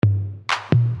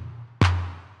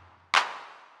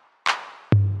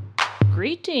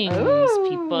Greetings, Ooh.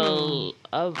 people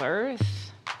of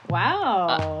Earth.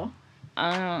 Wow.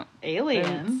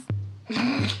 Alien.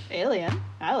 Alien.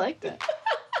 I liked it.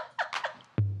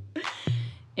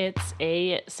 It's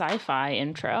a sci-fi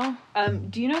intro.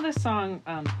 Do you know the song,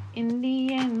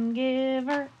 Indian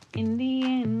Giver,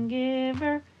 Indian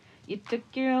Giver, you took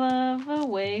your love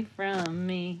away from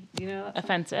me. Do you know that song?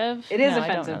 Offensive? It is No, offensive,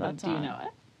 I don't know but that do you song. know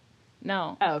it?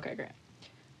 No. Oh, okay, great.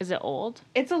 Is it old?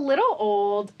 It's a little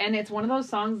old, and it's one of those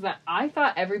songs that I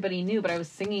thought everybody knew, but I was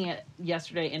singing it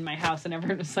yesterday in my house, and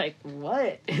everyone was like,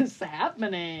 what is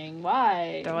happening?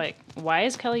 Why? They're like, why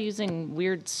is Kelly using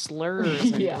weird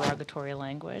slurs and Yeah. derogatory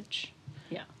language?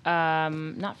 Yeah.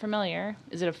 Not familiar.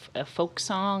 Is it a folk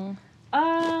song?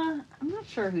 I'm not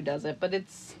sure who does it, but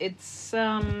it's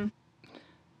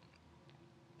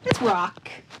rock.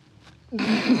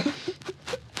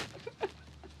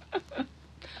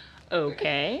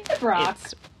 Okay. It's rock.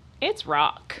 It's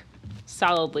rock.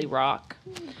 Solidly rock.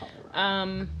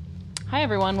 Hi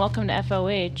everyone, welcome to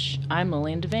FOH. I'm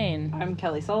Lillian Devane, I'm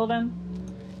Kelly Sullivan.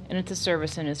 and it's a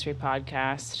service industry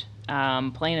podcast.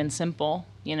 Plain and simple,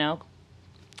 you know,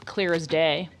 clear as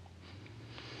day.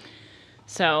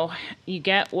 So you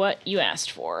get what you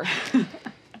asked for.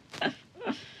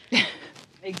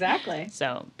 Exactly.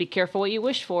 So be careful what you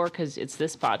wish for, because it's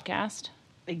this podcast.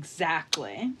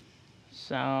 Exactly.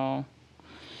 So,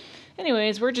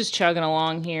 anyways, we're just chugging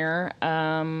along here,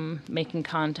 making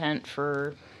content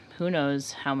for who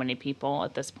knows how many people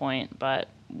at this point, but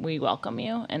we welcome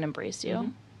you and embrace you.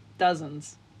 Mm-hmm.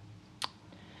 Dozens.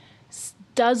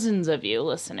 Dozens of you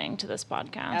listening to this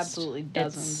podcast. Absolutely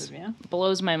dozens of you.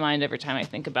 Blows my mind every time I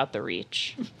think about the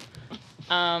reach.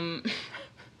 The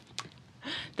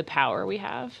power we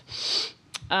have.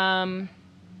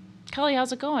 Kelly,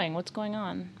 how's it going? What's going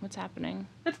on? What's happening?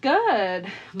 It's good.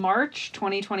 March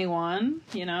 2021,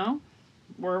 you know.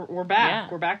 We're back. Yeah.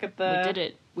 We're back at the... We did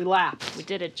it. We lapped. We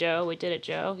did it, Joe. We did it,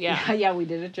 Joe. Yeah. Yeah, we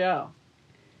did it, Joe.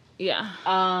 Yeah.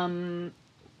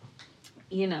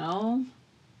 You know,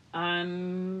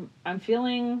 I'm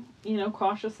feeling, you know,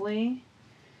 cautiously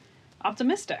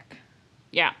optimistic.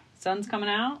 Yeah. Sun's coming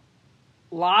out.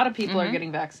 A lot of people are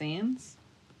getting vaccines.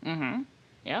 Mm-hmm.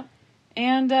 Yep.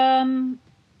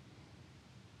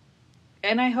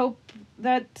 And I hope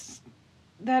that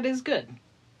is good.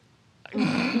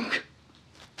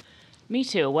 Me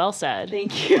too. Well said.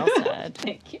 Thank you. Well said.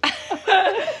 Thank you.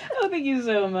 Oh, thank you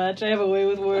so much. I have a way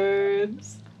with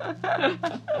words. I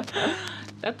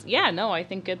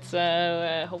think it's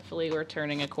hopefully we're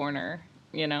turning a corner,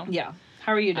 you know? Yeah.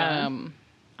 How are you doing?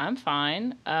 I'm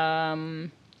fine. I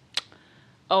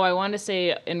wanted to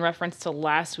say in reference to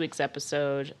last week's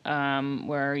episode,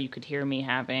 where you could hear me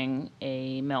having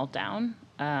a meltdown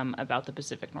about the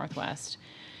Pacific Northwest.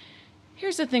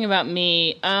 Here's the thing about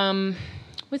me.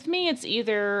 With me, it's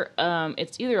either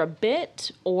a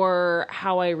bit or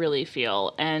how I really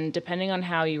feel, and depending on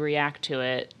how you react to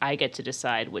it, I get to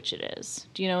decide which it is.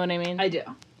 Do you know what I mean? I do.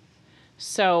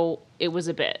 So it was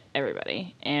a bit,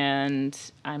 everybody, and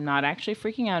I'm not actually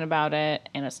freaking out about it,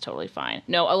 and it's totally fine.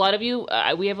 No, a lot of you,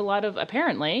 we have a lot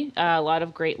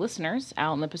of great listeners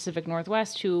out in the Pacific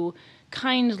Northwest who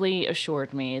kindly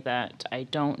assured me that I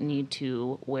don't need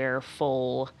to wear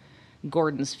full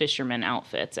Gordon's fisherman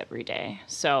outfits every day.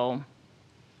 So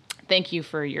thank you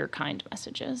for your kind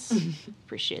messages.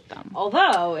 Appreciate them.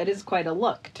 Although it is quite a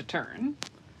look to turn.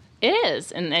 It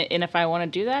is, and if I want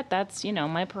to do that, that's, you know,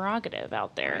 my prerogative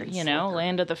out there, you know,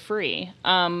 land of the free.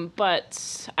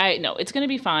 But I no, it's going to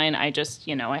be fine. I just,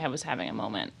 you know, I was having a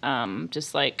moment,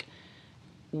 just like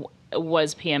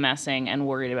was PMSing and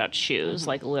worried about shoes,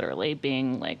 like literally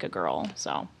being like a girl.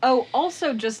 So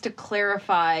also just to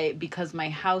clarify, because my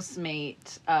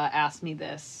housemate asked me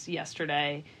this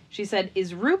yesterday. She said,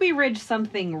 "Is Ruby Ridge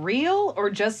something real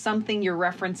or just something you're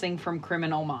referencing from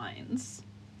Criminal Minds?"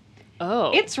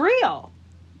 Oh, It's real.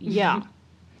 Yeah.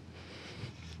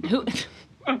 Who?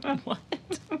 What?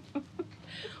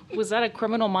 Was that a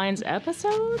Criminal Minds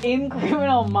episode? In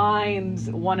Criminal Minds,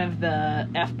 one of the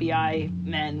FBI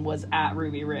men was at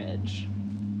Ruby Ridge.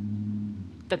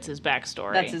 That's his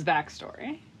backstory. That's his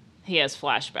backstory. He has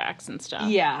flashbacks and stuff.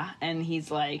 Yeah, and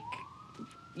he's like,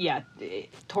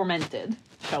 tormented,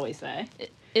 shall we say.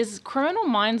 Is Criminal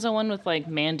Minds the one with, like,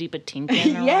 Mandy Patinkin?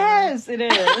 Or Yes, it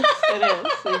is. It is.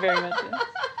 It very much is.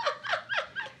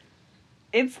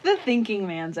 It's the thinking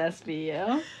man's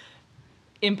SVU.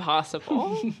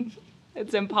 Impossible.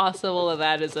 It's impossible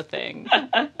that is a thing.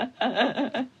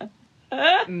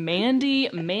 Mandy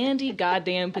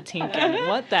goddamn Patinkin.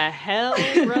 What the hell,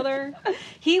 brother?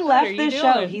 He left the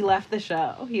show. Doing? He left the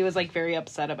show. He was, like, very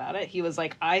upset about it. He was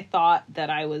like, I thought that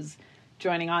I was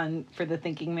joining on for the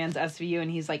Thinking Man's SVU,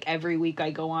 and he's like, every week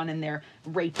I go on and they're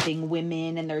raping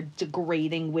women and they're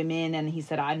degrading women, and he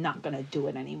said, I'm not going to do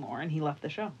it anymore, and he left the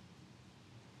show.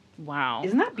 Wow.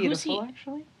 Isn't that beautiful,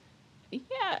 actually?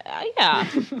 Yeah.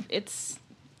 It's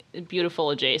beautiful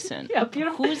adjacent. Yeah,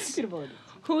 beautiful. Beautiful.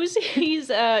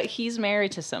 He's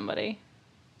married to somebody.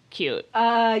 Cute.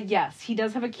 Yes, he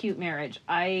does have a cute marriage.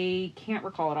 I can't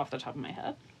recall it off the top of my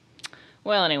head.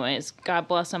 Well, anyways, God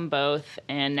bless them both.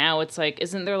 And now it's like,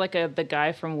 isn't there like the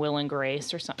guy from Will and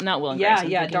Grace or something? Not Will and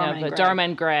Grace. Dharma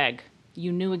and Greg.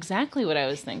 You knew exactly what I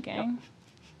was thinking.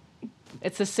 Yep.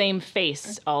 It's the same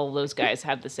face. All of those guys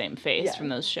have the same face from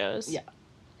those shows. Yeah.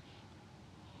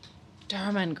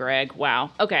 Dharma and Greg. Wow.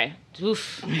 Okay.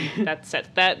 Oof. That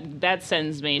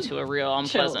sends me to a real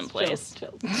unpleasant place.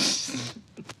 Chills.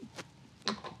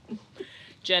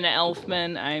 Jenna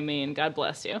Elfman. I mean, God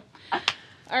bless you.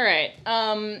 All right.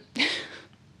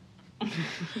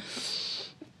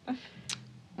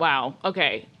 Wow.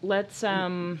 Okay. Let's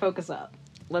focus up.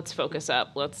 Let's focus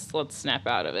up. Let's snap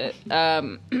out of it.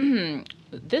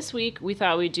 This week we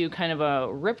thought we'd do kind of a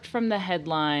ripped from the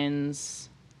headlines,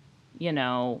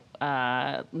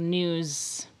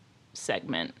 news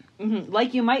segment. Mm-hmm.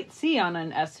 Like you might see on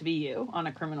an SVU, on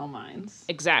a Criminal Minds.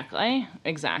 Exactly.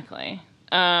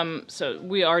 So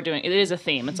we are doing, it is a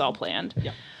theme. It's all planned.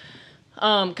 Yeah.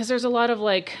 Because there's a lot of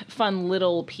like fun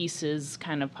little pieces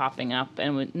kind of popping up,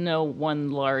 and with no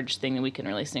one large thing that we can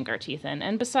really sink our teeth in.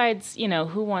 And besides,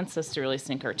 who wants us to really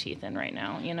sink our teeth in right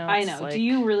now? I know. Like, do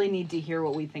you really need to hear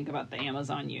what we think about the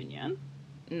Amazon Union?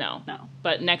 No.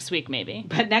 But next week maybe.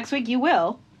 But next week you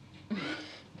will.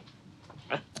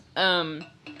 A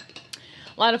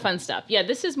lot of fun stuff. Yeah,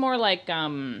 this is more like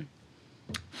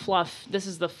fluff. This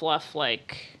is the fluff,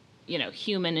 like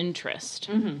human interest.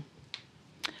 Mm-hmm.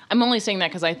 I'm only saying that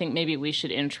because I think maybe we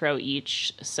should intro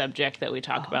each subject that we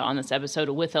talk about on this episode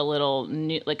with a little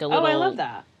I love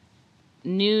that.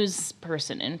 News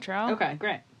person intro. Okay,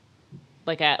 great.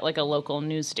 Like at a local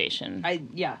news station.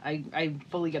 I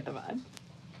fully get the vibe.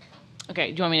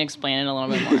 Okay, do you want me to explain it a little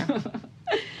bit more?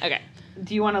 Okay.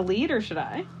 Do you want to lead or should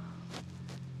I?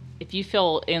 If you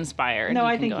feel inspired, no, you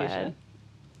I can think go you ahead. should.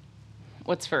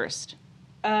 What's first?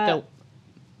 Yeah.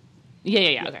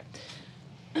 Okay.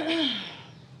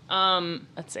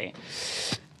 Let's see.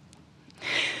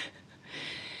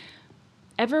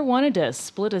 Ever wanted to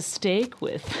split a steak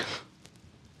with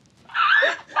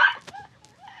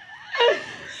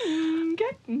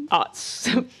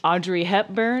Audrey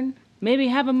Hepburn? Maybe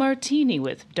have a martini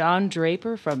with Don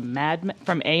Draper from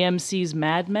AMC's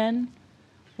Mad Men?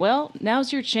 Well,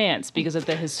 now's your chance, because at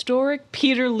the historic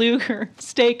Peter Luger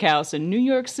Steakhouse in New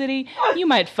York City, you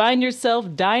might find yourself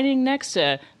dining next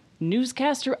to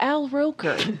newscaster Al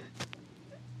Roker.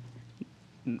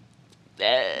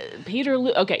 Peter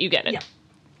Luger. Okay, you get it.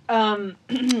 Yeah.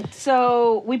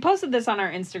 So we posted this on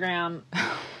our Instagram.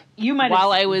 You might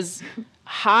While I was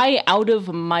high out of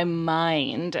my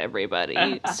mind,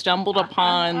 everybody stumbled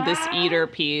upon this eater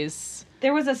piece.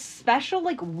 There was a special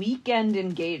weekend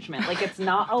engagement. It's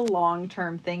not a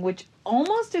long-term thing, which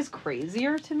almost is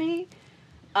crazier to me.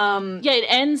 It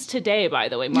ends today, by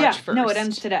the way, March 1st. No, it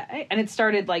ends today. And it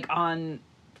started on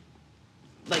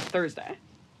Thursday.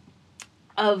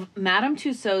 Of Madame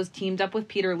Tussauds teamed up with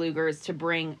Peter Luger's to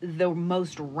bring the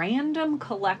most random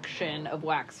collection of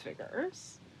wax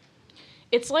figures.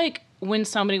 It's like when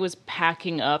somebody was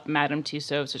packing up Madame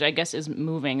Tussauds, which I guess is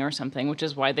moving or something, which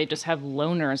is why they just have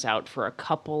loaners out for a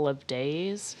couple of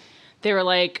days. They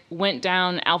were went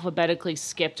down, alphabetically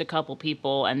skipped a couple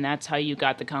people, and that's how you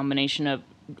got the combination of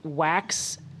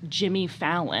wax Jimmy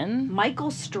Fallon.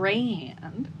 Michael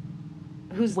Strahan.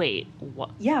 Wait, what?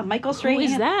 Yeah, Michael Strahan. Who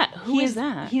is that? Who is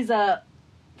that? He's a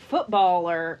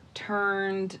footballer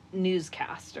turned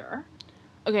newscaster.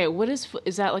 Okay, what is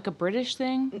that a British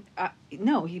thing?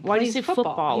 No, he Why do you say football.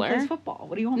 footballer? He plays football.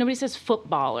 What do you want? Nobody says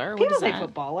footballer. People what is say that?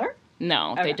 footballer.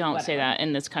 No, Okay, they don't whatever. say that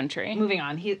in this country. Moving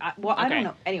on. I don't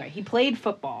know. Anyway, he played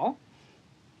football.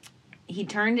 He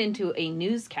turned into a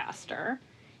newscaster.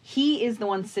 He is the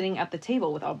one sitting at the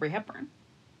table with Audrey Hepburn.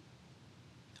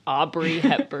 Audrey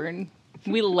Hepburn.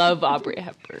 We love Audrey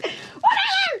Hepburn.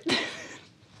 Whatever!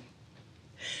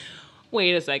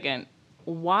 Wait a second.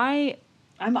 Why?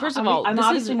 First of all, all, I'm this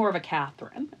obviously is more of a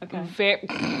Catherine. Okay.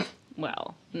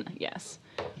 Well, yes.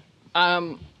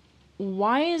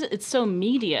 Why is it so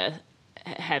media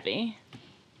heavy?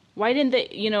 Why didn't they?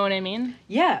 You know what I mean?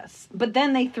 Yes, but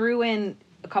then they threw in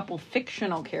a couple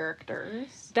fictional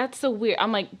characters. That's the weird.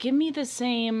 I'm like, give me the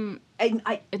same.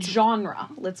 It's genre.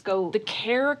 Let's go. The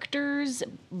characters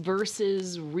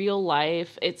versus real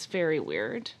life. It's very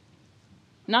weird.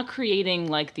 Not creating,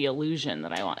 like, the illusion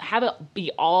that I want. Have it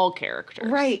be all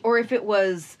characters. Right. Or if it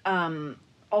was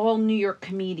all New York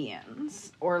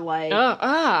comedians. Or, like...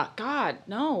 God,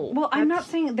 no. Well, I'm not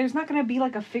saying... There's not going to be,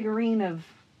 like, a figurine of,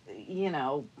 you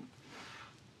know...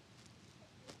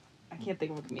 I can't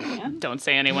think of a comedian. Don't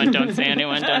say anyone, don't say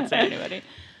anyone, don't say anybody.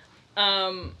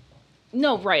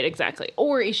 No, right, exactly.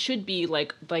 Or it should be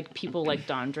like people like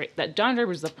Don Draper. That Don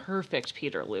Draper's the perfect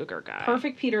Peter Luger guy.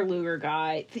 Perfect Peter Luger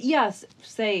guy. Yes,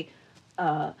 say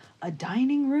a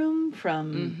dining room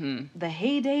from the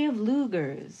heyday of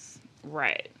Lugers.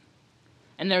 Right.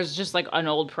 And there's just like an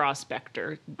old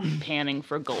prospector panning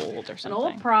for gold or something.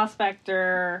 An old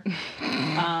prospector,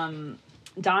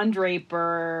 Don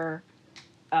Draper,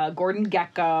 Gordon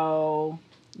Gekko.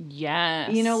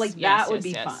 Yes. You know, like that would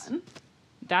be fun.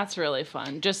 That's really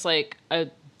fun. Just like a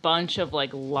bunch of like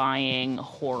lying,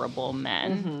 horrible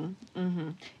men.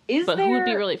 But who would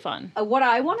be really fun? What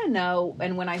I want to know,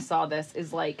 and when I saw this,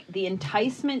 is like the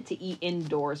enticement to eat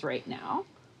indoors right now.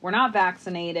 We're not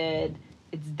vaccinated.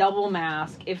 It's double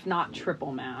mask, if not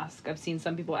triple mask. I've seen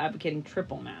some people advocating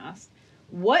triple mask.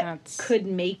 What could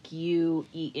make you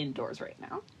eat indoors right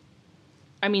now?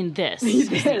 I mean, this.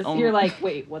 You're like,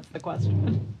 wait, what's the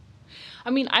question? I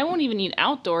mean, I won't even eat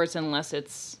outdoors unless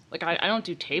it's, like, I don't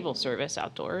do table service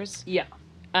outdoors. Yeah.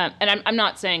 And I'm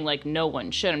not saying, like, no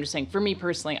one should. I'm just saying, for me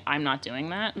personally, I'm not doing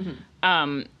that.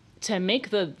 To make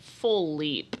the full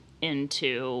leap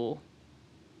into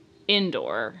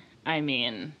indoor, I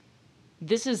mean,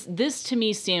 this to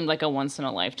me seemed like a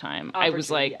once-in-a-lifetime. I was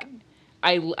like, yeah.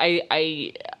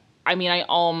 I mean, I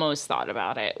almost thought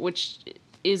about it, which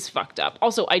is fucked up.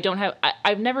 Also,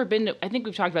 I've never been to, I think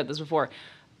we've talked about this before.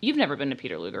 You've never been to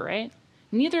Peter Luger, right?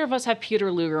 Neither of us have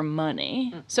Peter Luger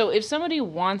money. So if somebody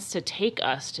wants to take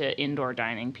us to indoor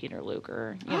dining Peter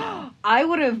Luger, you know. I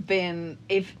would have been,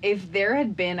 if there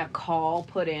had been a call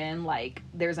put in, like,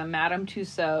 there's a Madame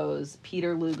Tussauds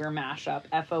Peter Luger mashup,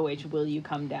 FOH, will you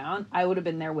come down? I would have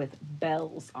been there with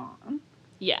bells on.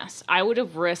 Yes, I would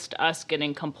have risked us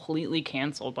getting completely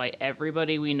canceled by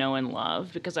everybody we know and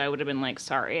love, because I would have been like,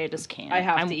 sorry, I just can't. I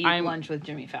have to eat lunch with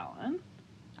Jimmy Fallon.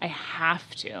 I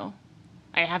have to.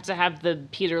 I have to have the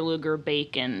Peter Luger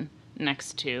bacon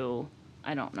next to,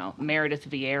 I don't know, Meredith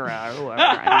Vieira or whoever.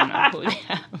 I don't know who they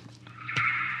have.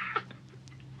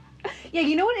 Yeah,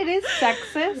 you know what? It is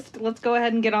sexist. Let's go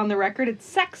ahead and get on the record.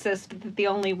 It's sexist that the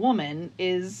only woman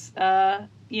is,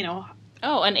 you know...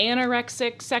 Oh, an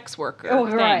anorexic sex worker. Oh,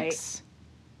 Thanks. Right.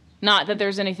 Not that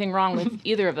there's anything wrong with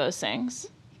either of those things.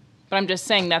 But I'm just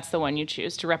saying that's the one you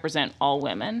choose to represent all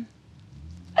women.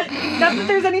 Not that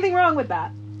there's anything wrong with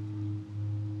that.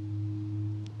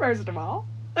 First of all.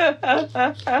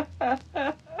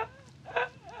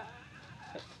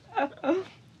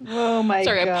 Oh my God.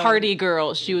 Sorry, a party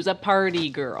girl. She was a party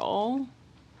girl.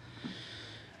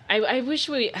 I wish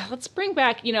let's bring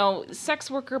back, you know, sex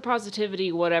worker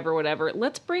positivity, whatever.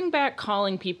 Let's bring back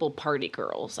calling people party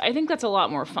girls. I think that's a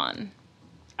lot more fun.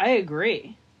 I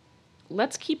agree.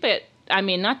 Let's keep it, I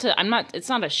mean, it's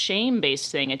not a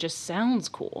shame-based thing. It just sounds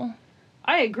cool.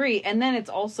 I agree. And then it's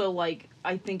also like,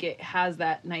 I think it has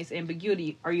that nice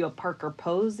ambiguity. Are you a Parker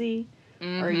Posey?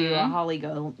 Are you a Holly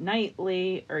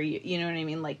Golightly? Are you know what I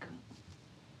mean? Like,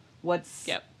 what's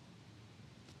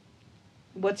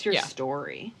your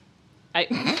story?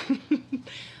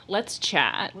 Let's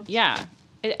chat. Yeah.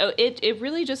 It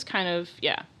really just kind of,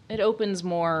 it opens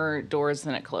more doors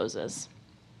than it closes.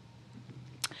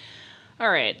 All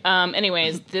right.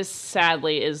 Anyways, this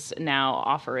sadly is now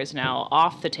off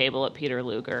the table at Peter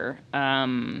Luger.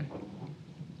 But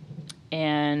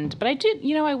I did,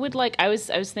 you know, I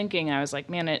was thinking, I was like,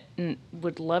 man,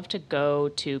 would love to go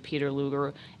to Peter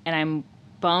Luger, and I'm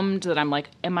bummed that I'm like,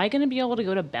 am I going to be able to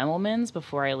go to Bemelman's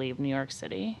before I leave New York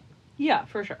City? Yeah,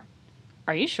 for sure.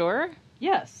 Are you sure?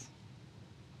 Yes.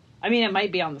 I mean, it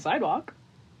might be on the sidewalk.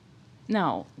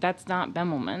 No, that's not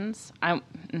Bemelman's.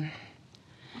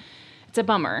 It's a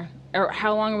bummer. Or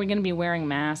how long are we going to be wearing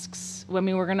masks? I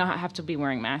mean, we're going to have to be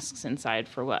wearing masks inside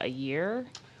for what, a year?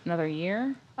 Another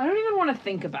year? I don't even want to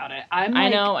think about it. I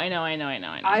know.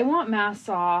 I want masks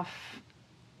off.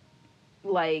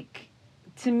 Like,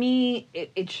 to me,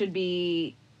 it should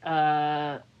be,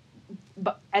 but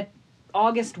at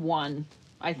August 1,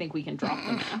 I think we can drop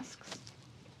the masks.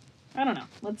 I don't know.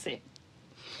 Let's see.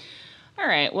 All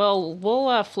right. Well,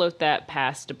 we'll float that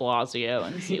past de Blasio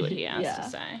and see what he has to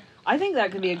say. I think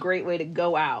that could be a great way to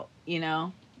go out, you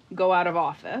know? Go out of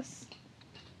office.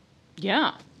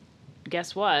 Yeah.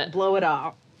 Guess what? Blow it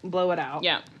out.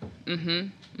 Yeah.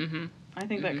 I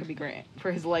think that could be great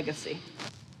for his legacy.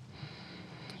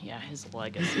 Yeah, his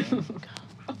legacy.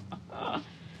 All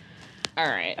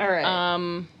All right. All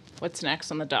right. What's next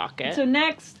on the docket? So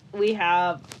next we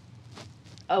have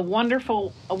a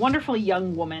wonderful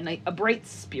young woman, a bright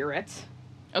spirit.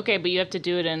 Okay, but you have to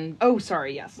do it in... Oh,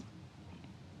 sorry, yes.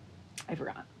 I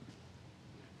forgot.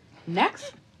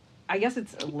 Next, I guess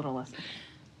it's a little less.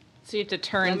 So you have to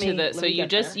turn to the... So you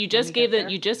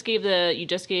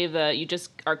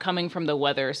just are coming from the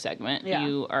weather segment.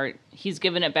 Yeah. He's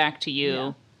giving it back to you.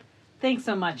 Yeah. Thanks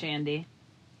so much, Andy.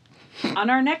 On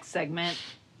our next segment,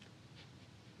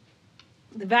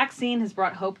 the vaccine has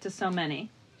brought hope to so many.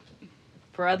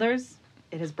 For others,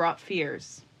 it has brought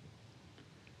fears.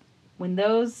 When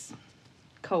those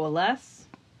coalesce,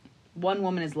 one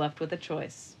woman is left with a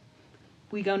choice.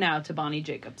 We go now to Bonnie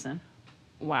Jacobson.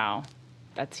 Wow.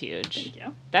 That's huge. Thank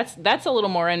you. That's a little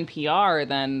more NPR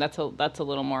than that's a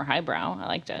little more highbrow. I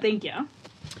liked it. Thank you.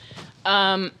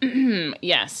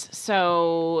 Yes.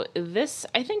 So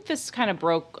I think this kind of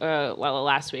broke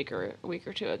last week or a week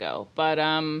or two ago. But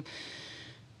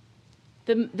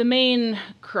the main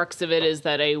crux of it is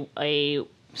that a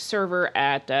server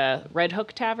at Red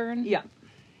Hook Tavern, Yeah.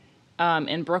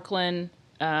 in Brooklyn,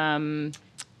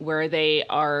 where they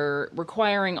are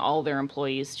requiring all their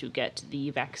employees to get the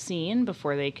vaccine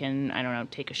before they can, I don't know,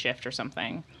 take a shift or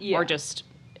something, Yeah. or just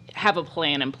have a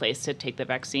plan in place to take the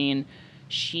vaccine.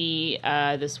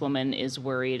 This woman is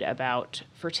worried about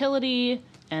fertility,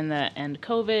 and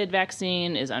COVID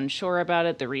vaccine, is unsure about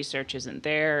it. The research isn't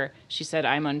there. She said,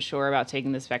 I'm unsure about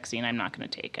taking this vaccine. I'm not going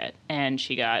to take it. And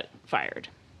she got fired.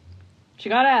 She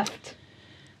got effed.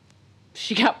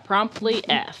 She got promptly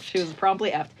effed. She was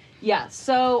promptly effed. Yeah,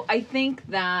 so I think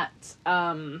that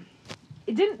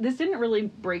this didn't really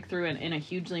break through in a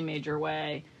hugely major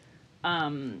way.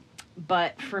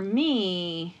 But for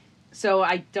me, so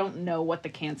I don't know what the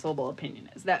cancelable opinion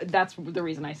is. That's the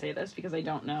reason I say this, because I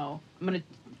don't know. I'm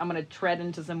gonna tread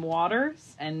into some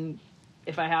waters, and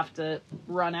if I have to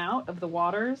run out of the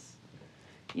waters,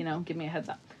 give me a heads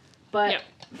up. But Yep.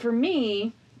 For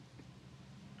me,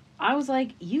 I was like,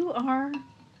 you are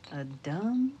a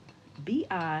dumb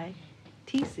bitch.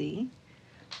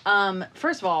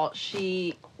 First of all,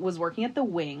 she was working at the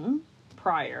Wing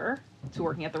prior to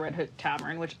working at the Red Hook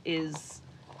Tavern, which is,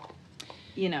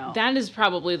 That is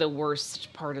probably the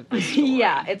worst part of the story.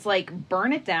 Yeah, it's like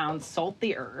burn it down, salt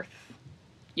the earth.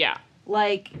 Yeah.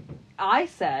 Like I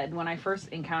said when I first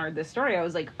encountered this story, I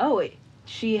was like, oh,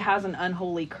 she has an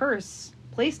unholy curse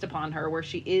placed upon her where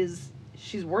she's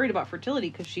worried about fertility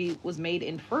because she was made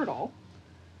infertile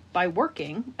by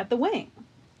working at the Wing.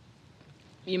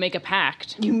 You make a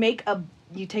pact. You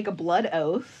take a blood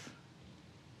oath.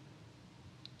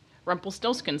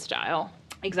 Rumpelstiltskin style.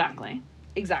 Exactly.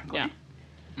 Yeah.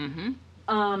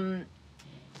 Mm-hmm.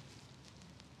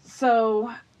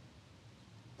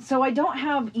 So I don't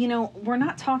have, we're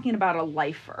not talking about a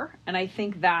lifer. And I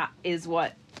think that is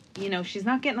what, she's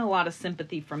not getting a lot of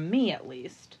sympathy from me, at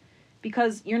least.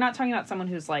 Because you're not talking about someone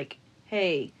who's like,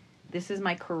 hey, this is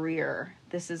my career.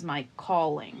 This is my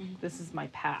calling. This is my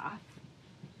path.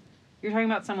 You're talking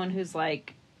about someone who's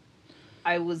like,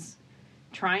 I was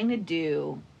trying to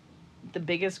do the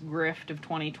biggest grift of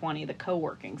 2020, the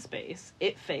co-working space.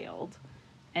 It failed.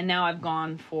 And now I've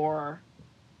gone for,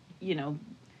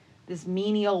 this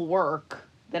menial work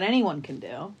that anyone can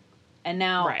do. And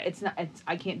now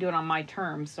I can't do it on my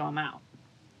terms, so I'm out.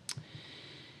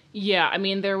 Yeah, I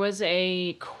mean, there was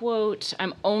a quote.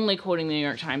 I'm only quoting the New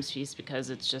York Times piece because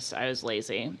it's just, I was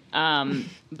lazy.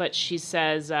 But she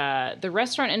says, the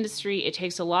restaurant industry, it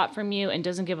takes a lot from you and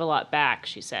doesn't give a lot back,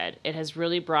 she said. It has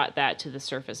really brought that to the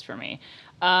surface for me.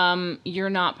 You're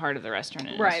not part of the restaurant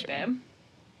industry. Right, babe.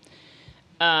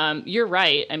 You're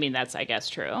right. I mean, that's, I guess,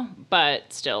 true.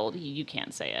 But still, you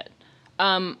can't say it.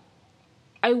 I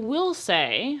will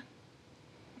say,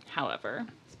 however...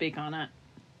 Speak on it.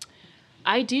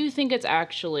 I do think it's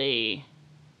actually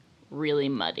really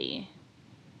muddy.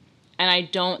 And I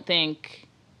don't think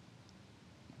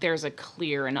there's a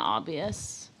clear and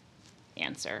obvious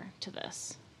answer to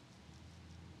this.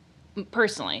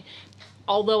 Personally.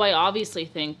 Although I obviously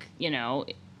think,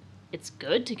 it's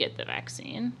good to get the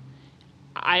vaccine.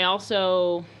 I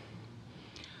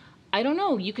don't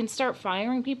know, you can start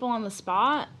firing people on the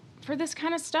spot for this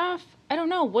kind of stuff. I don't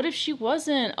know. What if she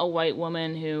wasn't a white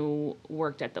woman who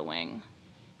worked at the Wing?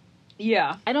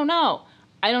 Yeah. I don't know.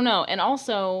 And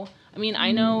also, I mean,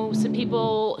 I know some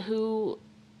people who,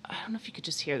 I don't know if you could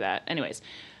just hear that. Anyways,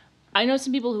 I know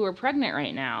some people who are pregnant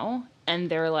right now, and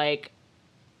they're like,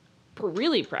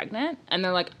 really pregnant, and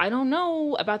they're like, I don't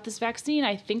know about this vaccine.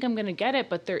 I think I'm going to get it,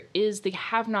 but they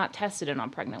have not tested it on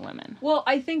pregnant women. Well,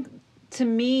 I think, to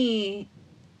me,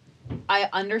 I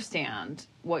understand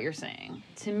what you're saying.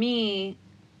 To me,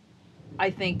 I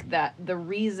think that the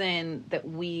reason that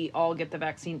we all get the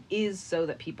vaccine is so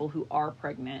that people who are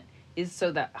pregnant, is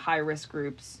so that high-risk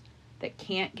groups that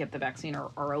can't get the vaccine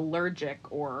or are allergic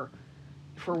or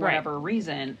for whatever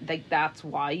reason, like that's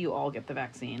why you all get the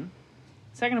vaccine.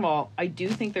 Second of all, I do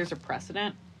think there's a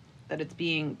precedent that it's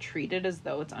being treated as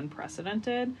though it's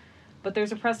unprecedented, but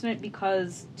there's a precedent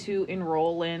because to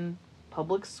enroll in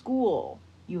public school,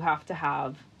 you have to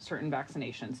have certain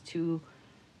vaccinations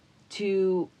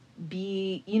to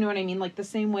be, you know what I mean? Like the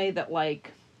same way that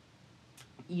like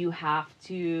you have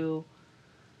to,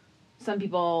 some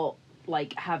people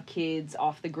like have kids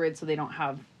off the grid so they don't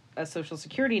have a social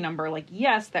security number. Like,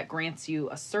 yes, that grants you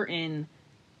a certain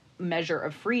measure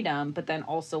of freedom, but then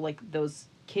also like those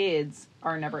kids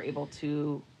are never able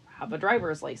to have a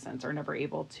driver's license or never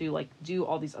able to like do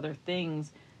all these other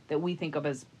things that we think of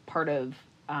as part of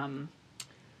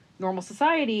normal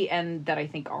society and that I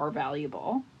think are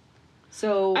valuable.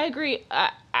 So I agree.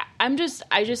 I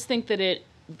just think that it,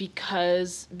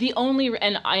 because the only,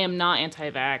 and I am not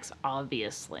anti-vax,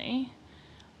 obviously.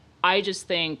 I just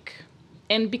think,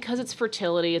 and because it's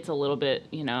fertility, it's a little bit,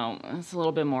 it's a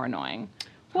little bit more annoying.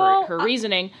 Her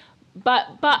reasoning.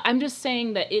 But I'm just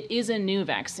saying that it is a new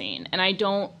vaccine, and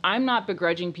I'm not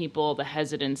begrudging people the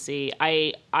hesitancy.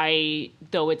 I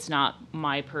though it's not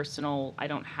my personal, I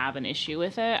don't have an issue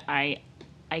with it. I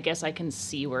guess I can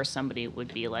see where somebody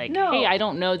would be like, no, hey, I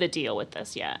don't know the deal with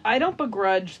this yet. I don't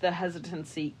begrudge the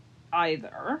hesitancy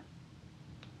either.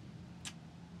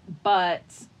 But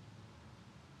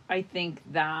I think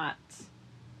that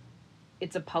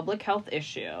it's a public health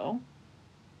issue.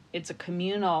 There's a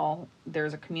communal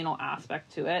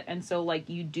aspect to it. And so like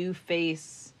you do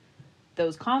face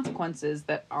those consequences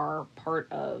that are part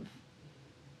of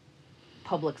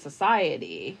public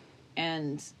society.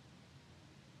 And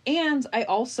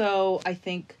I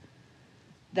think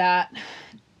that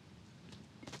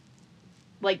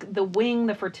like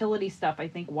the fertility stuff, I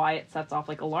think why it sets off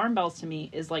like alarm bells to me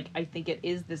is like, I think it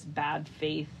is this bad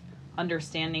faith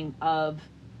understanding of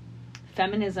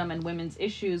feminism and women's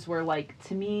issues where like,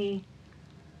 to me,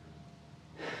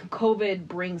 COVID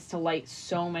brings to light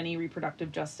so many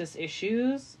reproductive justice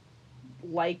issues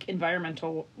like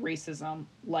environmental racism,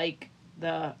 like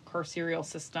the carceral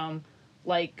system,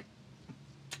 like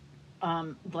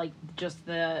just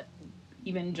the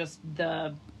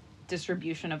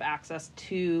distribution of access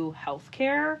to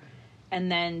healthcare,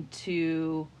 and then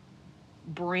to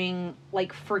bring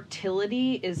like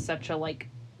fertility is such a like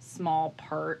small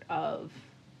part of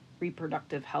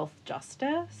reproductive health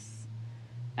justice,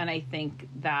 and I think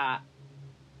that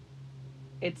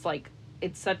it's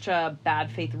such a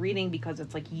bad faith reading because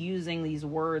it's like using these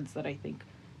words that I think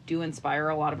do inspire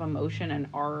a lot of emotion and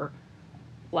are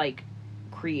like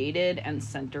created and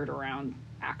centered around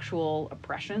actual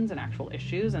oppressions and actual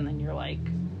issues, and then you're like,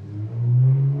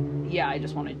 yeah, I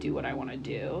just want to do what I want to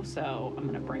do, so I'm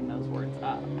going to bring those words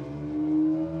up.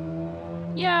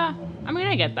 Yeah, I mean,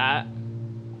 I get that.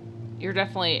 You're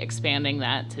definitely expanding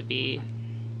that to be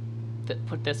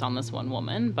put this on this one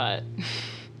woman, but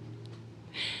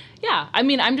yeah, I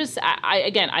mean,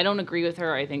 I don't agree with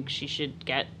her. I think she should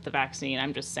get the vaccine.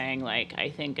 I'm just saying, like, I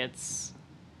do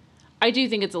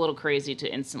think it's a little crazy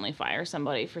to instantly fire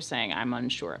somebody for saying I'm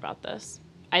unsure about this.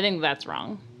 I think that's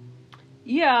wrong.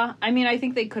 Yeah, I mean, I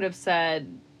think they could have said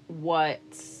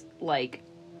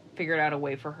figured out a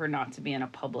way for her not to be in a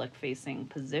public-facing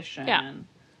position. Yeah.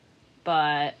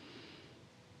 But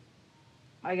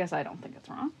I guess I don't think it's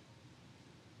wrong.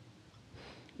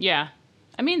 Yeah.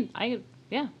 I mean,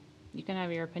 you can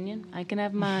have your opinion. I can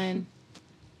have mine.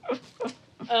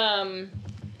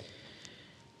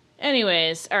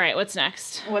 Anyways, all right, what's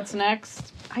next?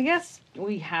 I guess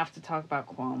we have to talk about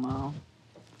Cuomo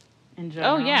in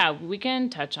general. Oh, yeah, we can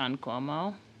touch on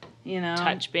Cuomo.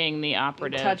 Touch being the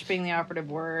operative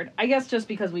word. I guess just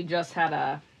because we just had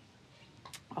a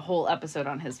whole episode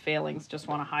on his failings, just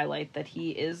want to highlight that he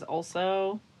is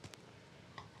also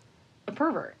a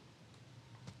pervert.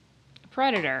 A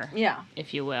predator. Yeah.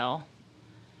 If you will.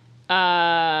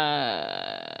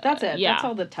 That's it. Yeah. That's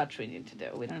all the touch we need to do.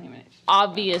 We don't even...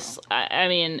 Obvious. I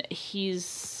mean,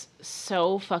 he's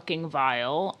so fucking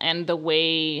vile. And the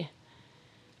way...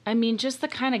 I mean, just the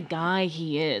kind of guy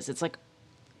he is. It's like,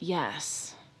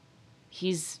 yes.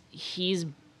 He's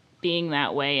being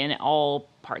that way in all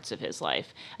parts of his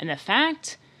life. And the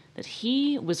fact that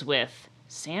he was with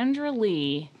Sandra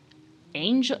Lee,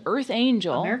 Earth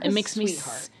Angel, America's it makes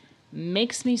sweetheart.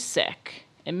 makes me sick.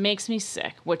 It makes me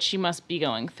sick what she must be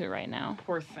going through right now.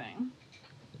 Poor thing.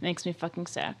 Makes me fucking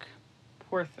sick.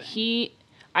 Poor thing.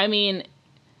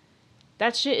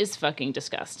 That shit is fucking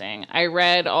disgusting. I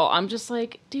read all. I'm just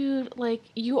like, dude, like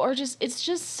you are just. It's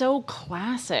just so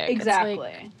classic.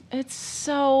 Exactly. It's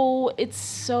so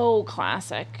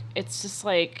classic. It's just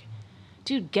like,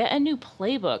 dude, get a new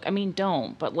playbook. I mean,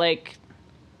 don't, but like,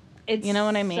 It's you know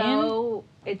what I mean? So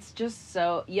it's just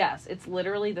so yes. It's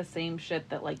literally the same shit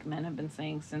that like men have been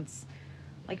saying since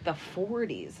like the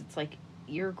 40s. It's like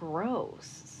you're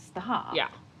gross. Stop. Yeah.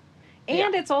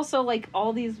 And it's also, like,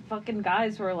 all these fucking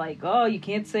guys who are like, oh, you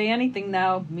can't say anything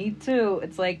now. Me too.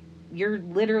 It's like, you're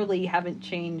literally haven't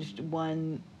changed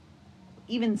one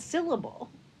even syllable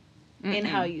in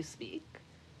how you speak.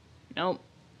 Nope.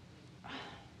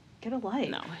 Get a life.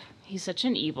 No. He's such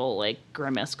an evil, like,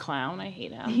 grimace clown. I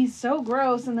hate him. He's so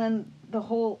gross. And then the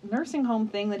whole nursing home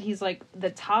thing that he's, like,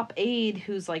 the top aide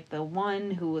who's, like, the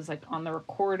one who was, like, on the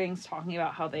recordings talking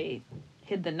about how they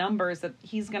hid the numbers, that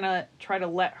he's gonna try to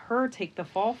let her take the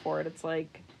fall for it. It's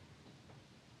like,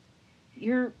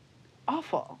 you're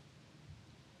awful.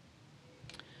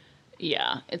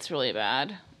 Yeah, it's really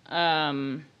bad.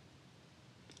 I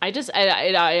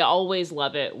always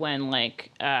love it when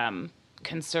like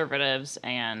conservatives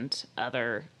and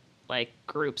other like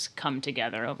groups come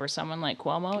together over someone like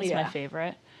Cuomo. It's my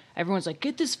favorite. Everyone's like,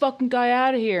 get this fucking guy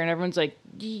out of here. And everyone's like,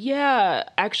 yeah,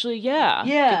 actually, yeah.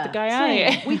 Get the guy out of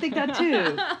here. We think that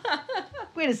too.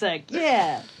 Wait a sec.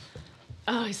 Yeah.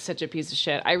 Oh, he's such a piece of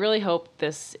shit. I really hope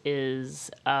this is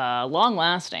long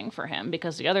lasting for him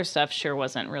because the other stuff sure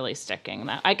wasn't really sticking.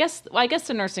 I guess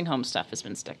the nursing home stuff has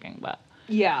been sticking, but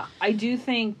yeah, I do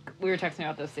think we were texting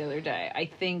about this the other day. I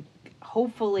think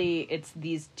hopefully it's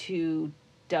these two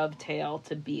dovetail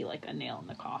to be like a nail in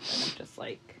the coffin of just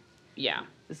like, yeah,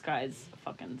 this guy's a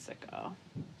fucking sicko.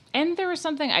 And there was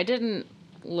something, I didn't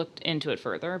look into it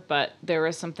further, but there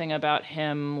was something about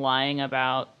him lying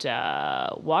about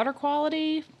water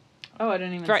quality. Oh, I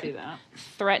didn't even see that.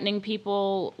 Threatening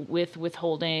people with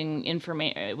withholding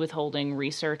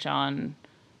research on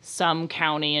some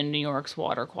county in New York's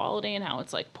water quality and how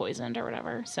it's like poisoned or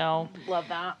whatever. So love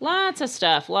that. Lots of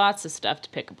stuff to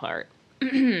pick apart.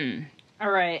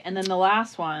 All right, and then the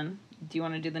last one. Do you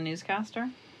want to do the newscaster?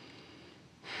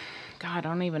 God, I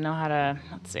don't even know how to.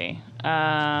 Let's see.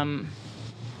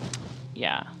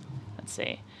 Yeah, let's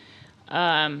see.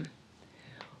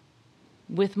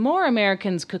 With more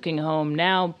Americans cooking home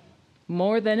now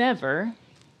more than ever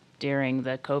during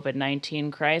the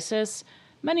COVID-19 crisis,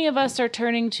 many of us are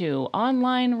turning to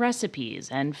online recipes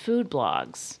and food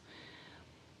blogs.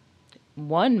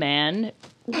 One man...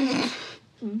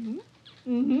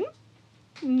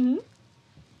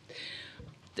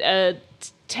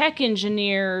 tech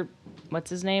engineer, what's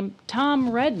his name?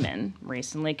 Tom Redman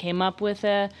recently came up with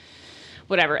a...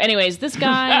 Whatever. Anyways, this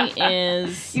guy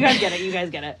is... You guys get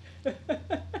it.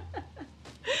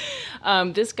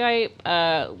 This guy,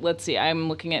 let's see, I'm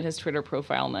looking at his Twitter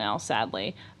profile now,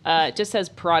 sadly. It just says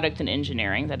product and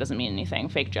engineering. That doesn't mean anything.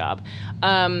 Fake job.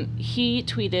 He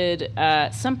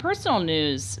tweeted, some personal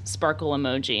news, sparkle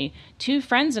emoji. 2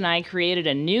 friends and I created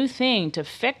a new thing to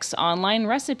fix online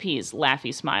recipes,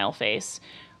 laughy smile face.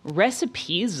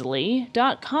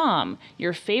 Recipeasly.com.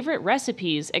 Your favorite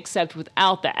recipes, except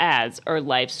without the ads or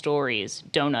life stories.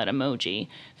 Donut emoji.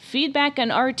 Feedback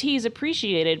and RTs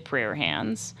appreciated. Prayer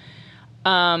hands.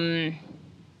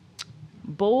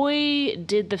 Boy,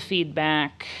 did the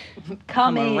feedback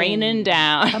come raining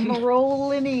down. Come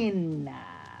rolling in.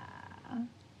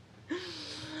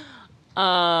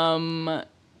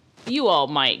 You all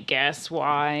might guess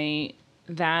why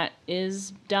that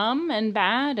is dumb and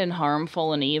bad and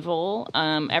harmful and evil.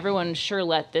 Everyone sure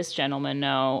let this gentleman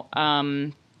know.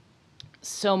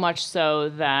 So much so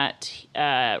that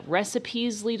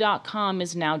Recipeasly.com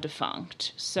is now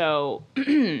defunct. So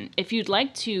if you'd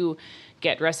like to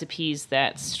get recipes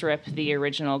that strip the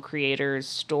original creators'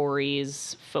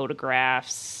 stories,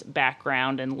 photographs,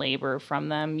 background, and labor from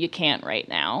them, you can't right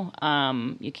now.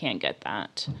 You can't get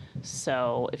that.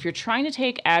 So if you're trying to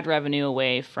take ad revenue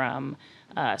away from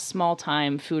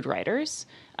small-time food writers,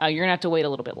 you're going to have to wait a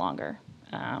little bit longer.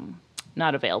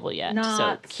 Not available yet.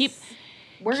 So keep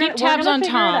tabs on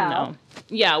Tom, though.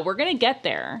 Yeah, we're going to get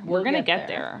there. We're going to get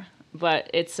there.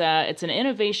 But it's an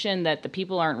innovation that the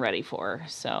people aren't ready for.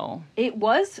 So it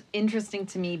was interesting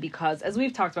to me because, as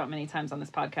we've talked about many times on this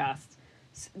podcast,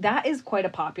 that is quite a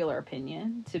popular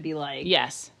opinion to be like,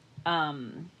 yes, oh,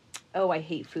 I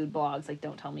hate food blogs. Like,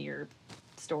 don't tell me your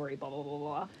story, blah blah blah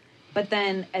blah. But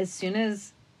then, as soon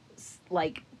as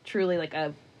like truly like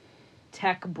a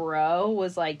tech bro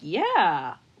was like,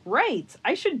 yeah, right,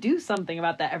 I should do something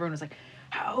about that. Everyone was like,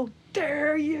 how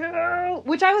dare you?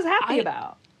 Which I was happy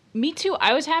about. Me too.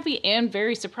 I was happy and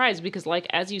very surprised because, like,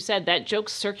 as you said, that joke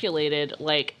circulated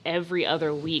like every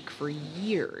other week for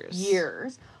years.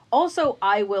 Years. Also,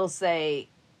 I will say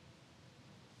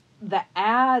the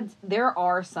ads, there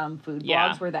are some food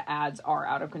blogs where the ads are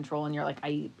out of control and you're like,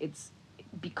 it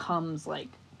becomes like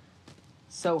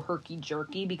so herky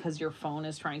jerky because your phone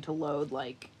is trying to load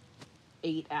like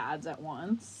 8 ads at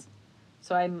once.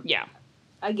 So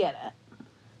I get it.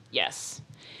 Yes.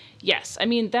 I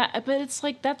mean but it's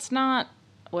like, that's not,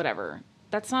 whatever.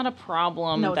 That's not a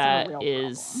problem. No, it's that not a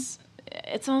real problem.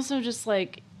 It's also just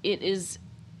like, it is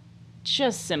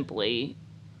just simply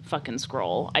fucking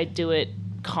scroll. I do it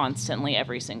constantly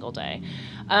every single day.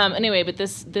 Anyway, but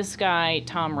this guy,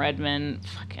 Tom Redman,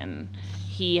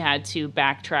 he had to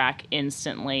backtrack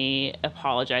instantly,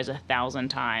 apologize 1,000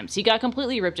 times. He got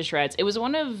completely ripped to shreds. It was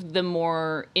one of the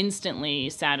more instantly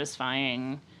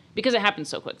satisfying, because it happened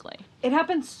so quickly. It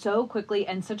happened so quickly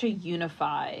and such a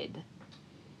unified.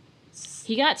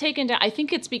 He got taken down. I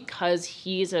think it's because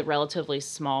he's a relatively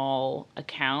small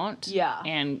account. Yeah.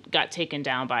 And got taken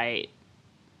down by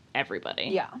everybody.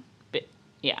 Yeah. But,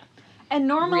 yeah. And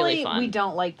normally really we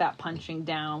don't like that punching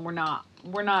down. We're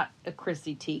not a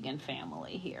Chrissy Teigen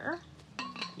family here,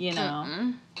 you know.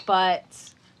 Mm-mm. But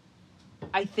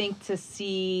I think to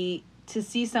see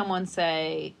someone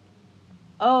say,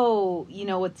 "Oh, you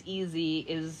know what's easy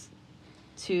is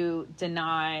to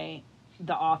deny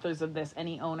the authors of this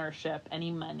any ownership,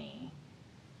 any money."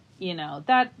 You know,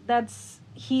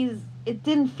 it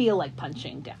didn't feel like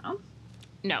punching down.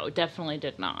 No, it definitely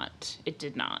did not. It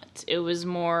did not. It was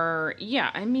more,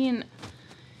 I mean,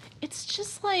 it's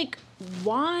just like,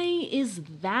 why is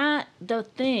that the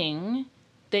thing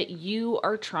that you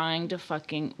are trying to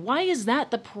why is that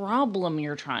the problem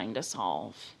you're trying to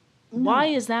solve? No. Why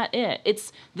is that it?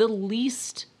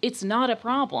 It's not a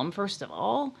problem, first of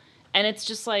all. And it's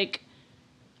just like,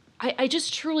 I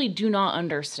just truly do not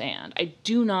understand. I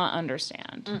do not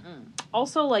understand. Mm-mm.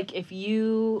 Also, like, if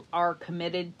you are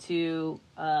committed to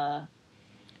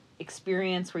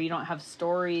experience where you don't have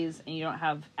stories and you don't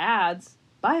have ads,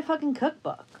 buy a fucking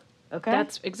cookbook. Okay?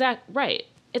 That's right.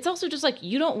 It's also just like,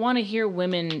 you don't want to hear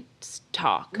women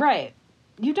talk. Right.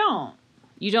 You don't.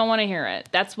 You don't want to hear it.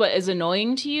 That's what is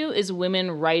annoying to you, is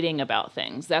women writing about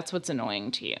things. That's what's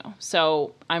annoying to you.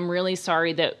 So I'm really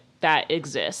sorry that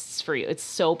exists for you. It's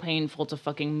so painful to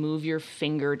fucking move your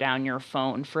finger down your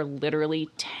phone for literally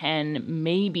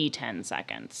 10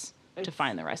 seconds to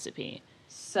find the recipe.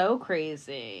 So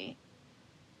crazy.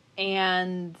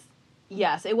 And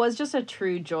yes, it was just a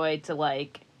true joy to,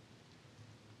 like,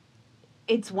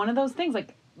 it's one of those things,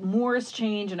 like, mores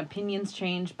change and opinions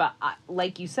change, but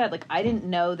like you said, like, I didn't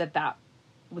know that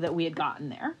we had gotten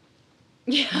there.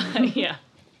 Yeah.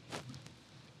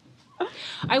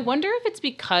 I wonder if it's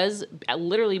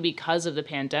literally because of the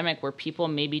pandemic, where people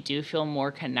maybe do feel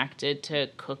more connected to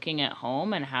cooking at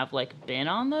home and have, like, been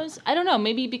on those. I don't know,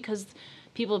 maybe because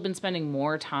people have been spending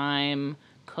more time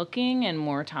cooking and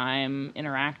more time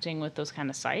interacting with those kind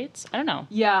of sites. I don't know.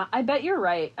 Yeah, I bet you're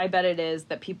right. I bet it is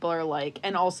that people are like,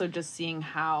 and also just seeing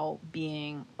how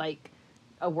being, like,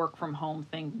 a work from home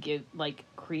thing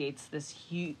creates this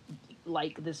huge,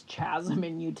 like, this chasm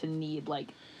in you to need, like,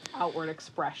 outward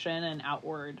expression and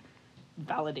outward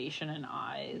validation in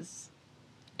eyes.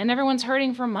 And everyone's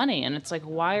hurting for money, and it's like,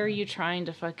 why are you trying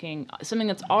to something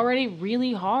that's already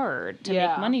really hard to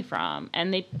make money from?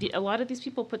 And a lot of these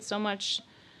people put so much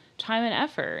time and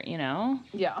effort, you know?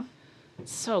 Yeah.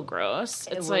 It's so gross.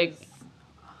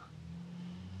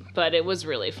 But it was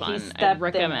really fun. I'd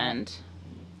recommend.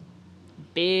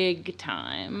 Big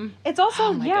time. It's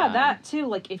also, God. That too,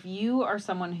 like, if you are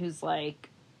someone who's like,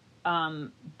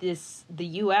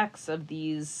 the UX of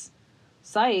these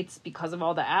sites, because of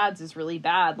all the ads, is really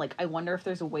bad. Like, I wonder if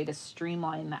there's a way to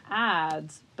streamline the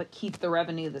ads but keep the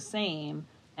revenue the same.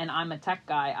 And I'm a tech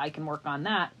guy, I can work on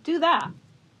that. Do that.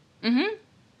 Mm-hmm.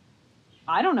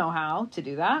 I don't know how to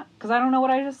do that because I don't know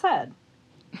what I just said.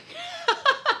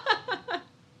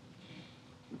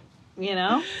 You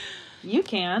know, you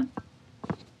can.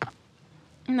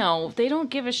 No, they don't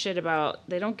give a shit about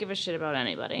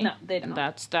anybody. No, they don't.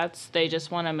 They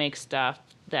just want to make stuff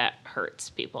that hurts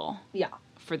people. Yeah.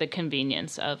 For the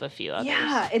convenience of a few others.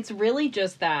 Yeah, it's really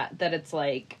just that it's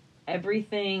like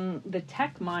everything, the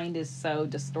tech mind is so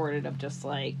distorted of just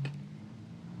like,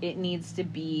 it needs to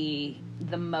be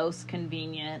the most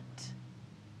convenient,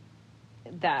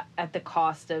 that at the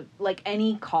cost of, like,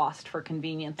 any cost for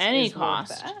convenience. Any is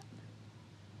cost. Worth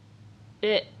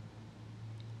it.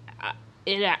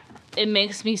 It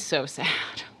makes me so sad.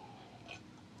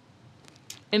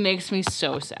 It makes me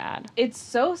so sad. It's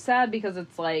so sad because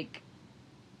it's like,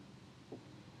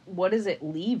 what does it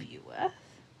leave you with?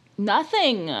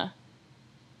 Nothing.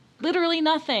 Literally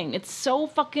nothing. It's so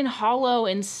fucking hollow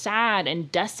and sad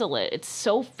and desolate. It's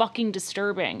so fucking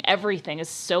disturbing. Everything is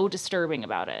so disturbing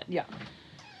about it. Yeah.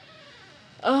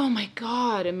 Oh my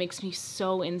God. It makes me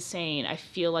so insane. I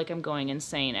feel like I'm going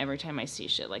insane every time I see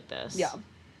shit like this. Yeah.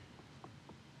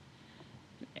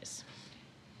 Anyways.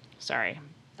 Sorry.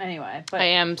 Anyway, but I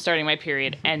am starting my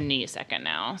period any second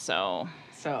now, so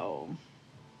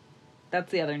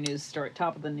that's the other news story,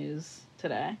 top of the news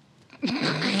today.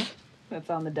 That's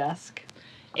on the desk.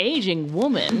 Aging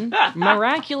woman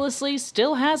miraculously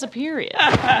still has a period.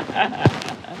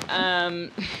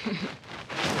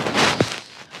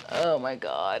 Oh my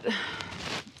God.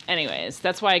 Anyways,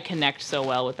 that's why I connect so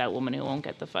well with that woman who won't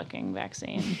get the fucking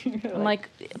vaccine. I'm like,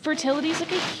 fertility's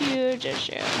like a huge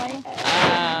issue.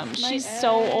 She's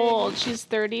so old. She's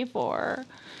 34.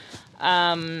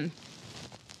 Anyways.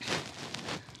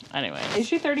 Is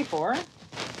she 34?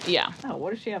 Yeah. Oh,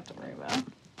 what does she have to worry about?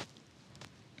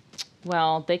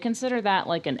 Well, they consider that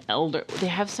like an elder. They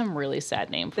have some really sad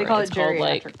name for it. They call it It's called,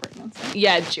 geriatric pregnancy.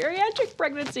 Yeah, geriatric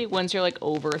pregnancy. Once you're like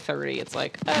over 30, it's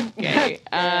like, okay.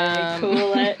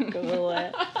 Cool it.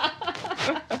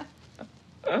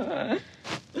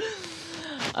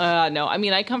 No, I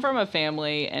mean, I come from a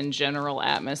family and general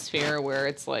atmosphere where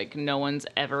it's like no one's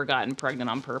ever gotten pregnant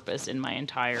on purpose in my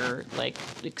entire like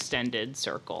extended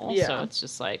circle. Yeah. So it's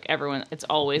just like everyone, it's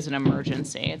always an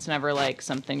emergency. It's never like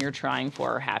something you're trying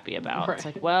for or happy about. Right. It's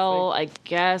like, well, I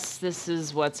guess this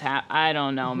is what's I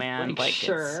don't know, man. Like,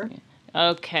 sure. It's,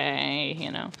 okay,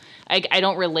 you know. I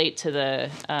don't relate to the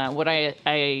what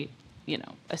I you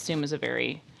know, assume is a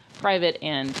very private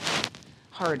and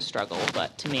hard struggle,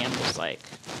 but to me I'm just like,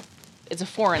 it's a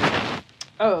foreign thing.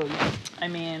 Oh, yeah. I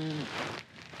mean,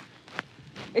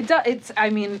 it's I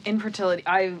mean, infertility.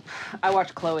 I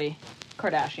watched Khloe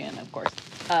Kardashian, of course,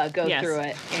 go through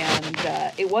it, and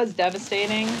it was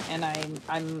devastating. And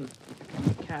I'm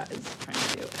the cat is trying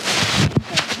to do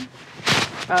it.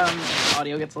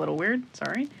 Audio gets a little weird.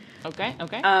 Sorry. Okay.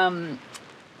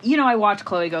 You know, I watched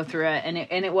Khloe go through it,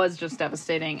 and it was just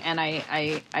devastating. And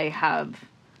I have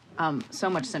so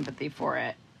much sympathy for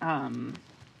it.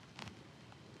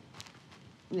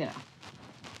 You know.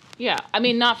 Yeah, I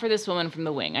mean, not for this woman from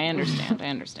The Wing. I understand.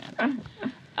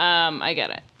 I get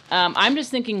it. I'm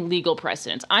just thinking legal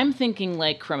precedents. I'm thinking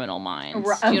like Criminal Minds.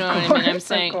 You know what I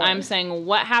mean? I'm saying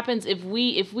what happens if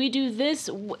we do this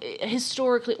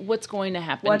historically? What's going to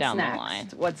happen down the line?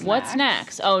 What's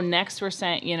next? Oh, next we're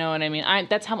saying. You know what I mean?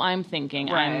 That's how I'm thinking.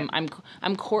 Right.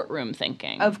 I'm courtroom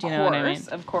thinking. Of do you course, know what I mean?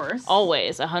 of course.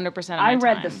 Always 100% of my I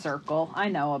read time. The Circle. I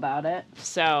know about it.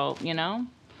 So you know.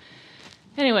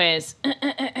 Anyways.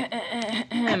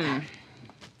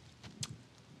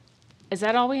 Is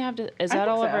that all we have to... Is that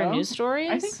all of our news stories?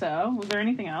 I think so. Was there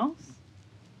anything else?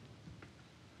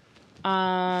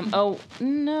 Oh,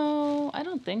 no, I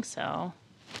don't think so.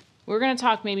 We're going to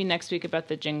talk maybe next week about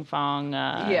the Jingfong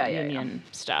union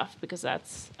stuff, because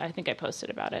that's... I think I posted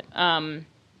about it.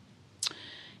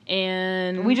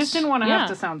 And... We just didn't want to have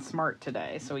to sound smart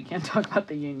today, so we can't talk about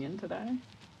the union today.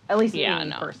 At least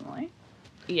me, personally.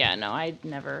 Yeah, no, I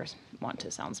never want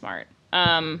to sound smart.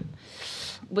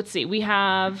 Let's see. We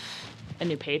have a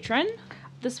new patron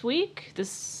this week.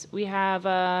 We have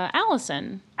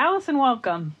Allison. Allison,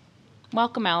 welcome.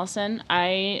 Welcome, Allison.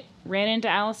 I ran into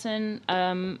Allison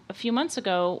a few months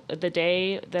ago, the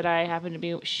day that I happened to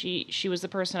be... She was the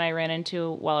person I ran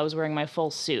into while I was wearing my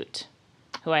full suit,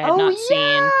 who I had not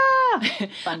seen.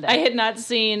 Fun day. I had not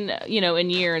seen, in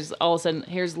years. All of a sudden,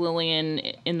 here's Lillian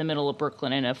in the middle of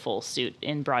Brooklyn in a full suit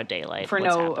in broad daylight. For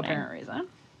no apparent reason.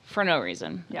 For no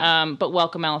reason. Yeah. But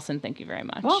welcome, Allison. Thank you very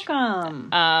much. Welcome.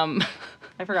 I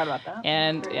forgot about that.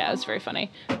 And yeah, it was very funny.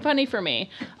 Funny for me.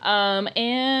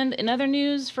 And in other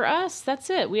news for us, that's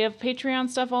it. We have Patreon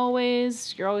stuff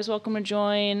always. You're always welcome to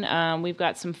join. We've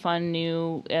got some fun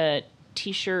new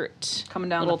t-shirt coming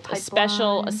down the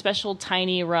pipeline. A special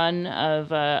tiny run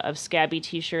of Scabby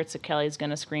t-shirts that Kelly's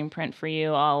gonna screen print for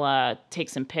you. I'll take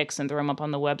some pics and throw them up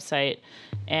on the website,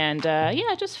 and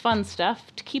just fun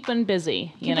stuff to keep them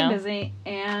busy. Keep them busy,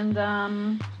 and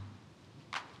and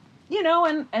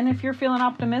if you're feeling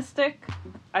optimistic,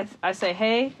 I say,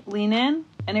 hey, lean in.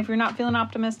 And if you're not feeling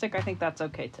optimistic, I think that's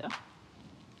okay too.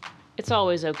 It's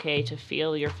always okay to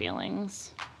feel your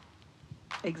feelings.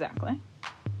 Exactly.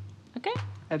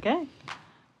 Okay.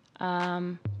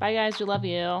 Bye, guys. We love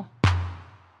you.